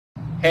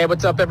Hey,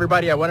 what's up,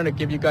 everybody? I wanted to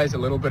give you guys a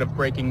little bit of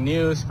breaking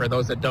news. For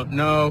those that don't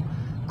know,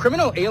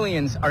 criminal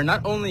aliens are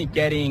not only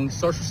getting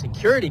Social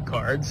Security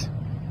cards,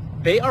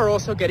 they are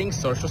also getting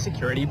Social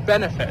Security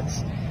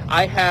benefits.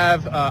 I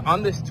have,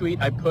 on this tweet,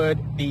 I put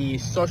the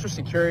Social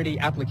Security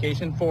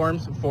application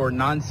forms for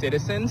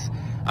non-citizens.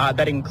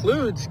 That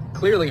includes,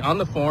 clearly on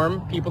the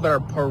form, people that are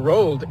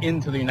paroled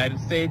into the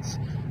United States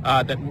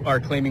that are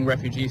claiming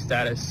refugee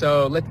status.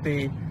 So let's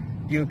see.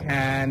 You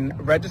can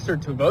register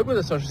to vote with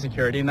a Social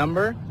Security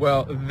number.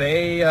 Well,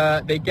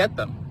 they get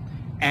them.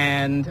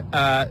 And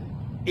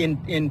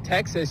in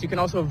Texas, you can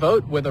also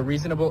vote with a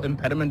reasonable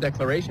impediment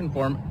declaration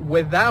form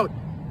without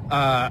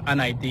an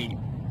ID.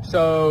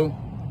 So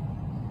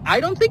I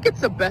don't think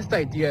it's the best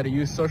idea to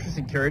use Social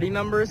Security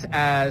numbers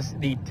as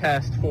the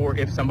test for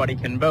if somebody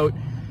can vote.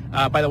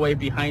 By the way,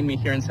 behind me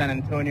here in San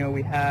Antonio,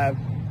 we have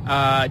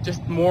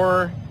just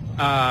more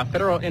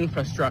federal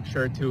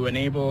infrastructure to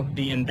enable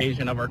the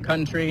invasion of our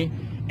country.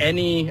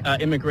 Any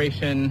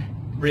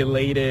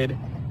immigration-related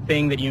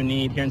thing that you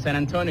need here in San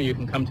Antonio, you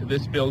can come to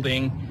this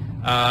building.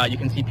 You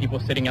can see people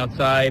sitting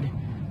outside.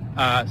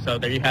 So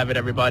there you have it,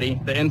 everybody.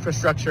 The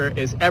infrastructure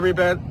is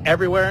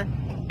everywhere.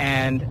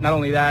 And not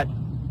only that,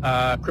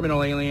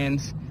 criminal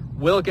aliens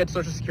will get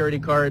Social Security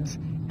cards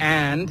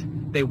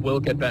and they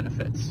will get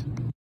benefits.